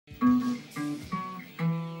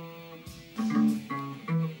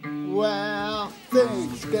Well,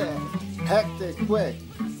 things get hectic quick.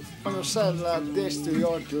 On a satellite dish to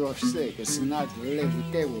your joystick, it's a night to live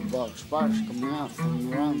with cable box, sparks coming out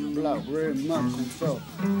from around the block, remote control.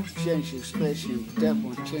 Change your station, that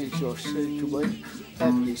won't change your situation.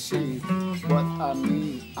 Have you seen what I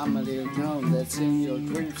mean? I'm a little gnome that's in your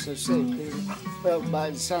dreams, so safely. Well, by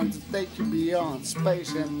the sound to take you beyond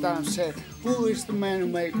space and time, said, who is the man who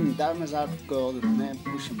making diamonds out of gold? The man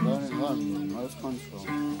pushing buttons on remote control.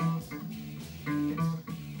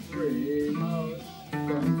 Remote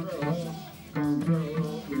control,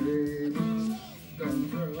 control, remote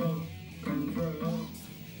control, control.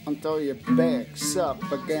 Until your back's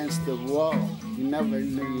up against the wall, you never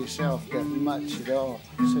knew yourself that much at all.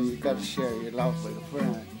 So you gotta share your love with a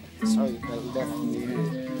friend. That's all you got left in the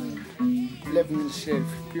end. Living in a state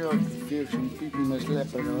of pure confusion, people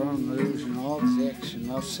misled by their own illusion. All this action,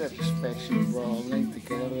 no satisfaction, we're all linked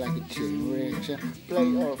together like a chain reaction.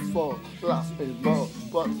 Play or fall, laugh is both.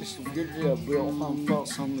 What is the beauty of real unfold?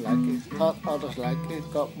 Some like it hot, others like it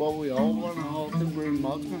hot, but we all wanna hold the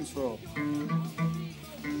remote control.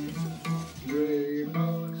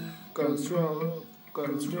 Remote control,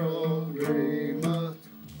 control, remote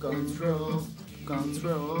control,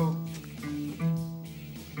 control.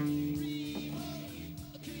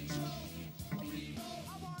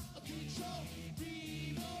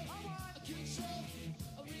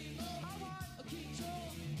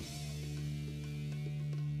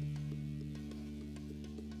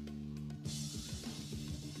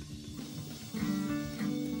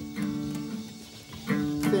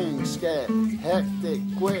 Things get hectic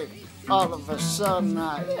quick. All of a sudden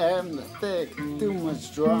I am the thick. Too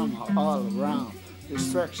much drama all around.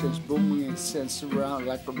 Distractions booming and sense around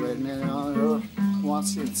like a redneck on earth.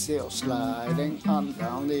 Once it's still sliding on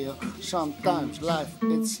down the hill. Sometimes life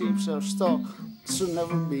it seems so stall. Should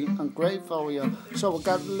never be ungrateful, yeah. So I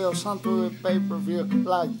got a little something with pay-per-view,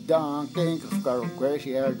 like Don King. I've got a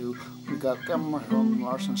crazy hairdo. We got cameras from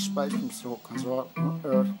Mars and space control on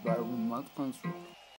Earth by remote control.